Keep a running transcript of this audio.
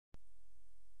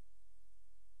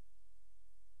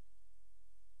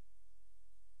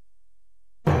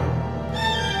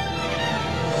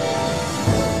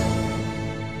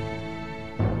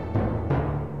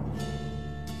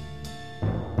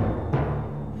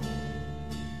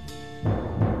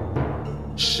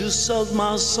She said,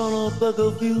 my son, I beg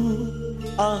of you,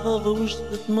 I have a wish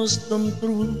that must come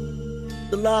true.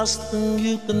 The last thing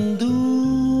you can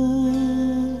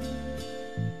do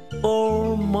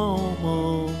for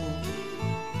mama.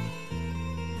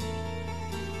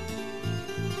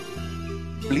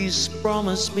 Please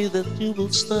promise me that you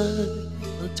will stay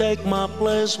and take my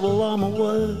place while I'm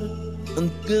away,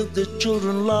 and give the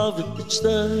children love each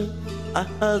day. I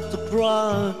had to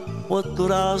cry, what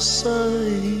could I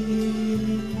say?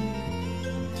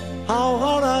 How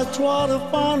hard I try to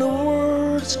find the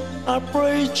words, I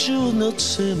prayed you would not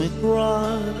see me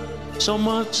cry. So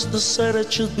much to say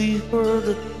that should be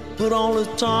heard, but only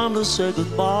time to say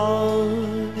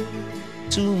goodbye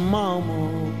to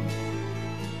mama.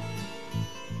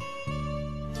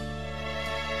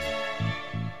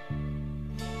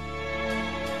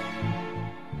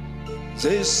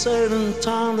 They said in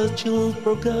time that you'll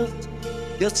forget,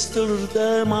 yet still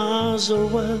today my eyes are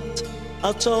wet.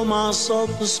 I told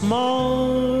myself to smile,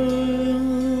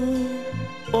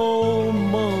 oh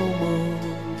mama.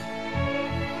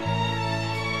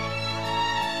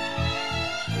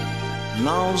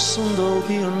 Now soon there'll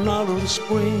be another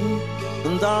spring,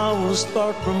 and I will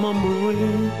start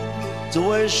remembering the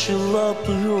way she loved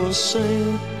to hear us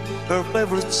sing her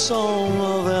favorite song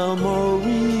of El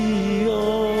Maria.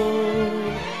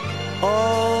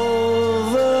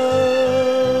 Ave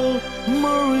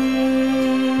Maria.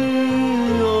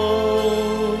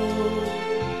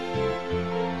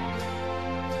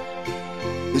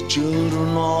 The children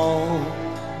all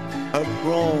have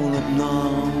grown up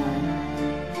now.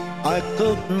 I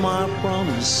kept my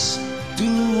promise to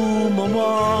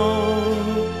mama.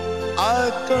 I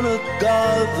cannot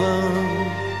guide them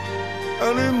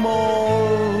anymore.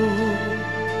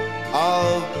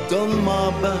 I've done my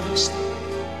best,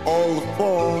 all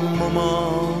for mama.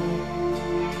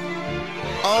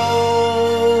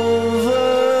 Ave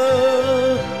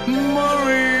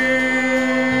Maria.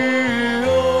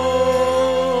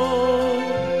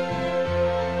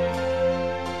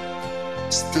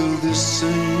 Still this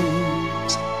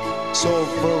seems so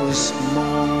very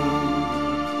small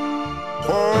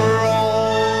for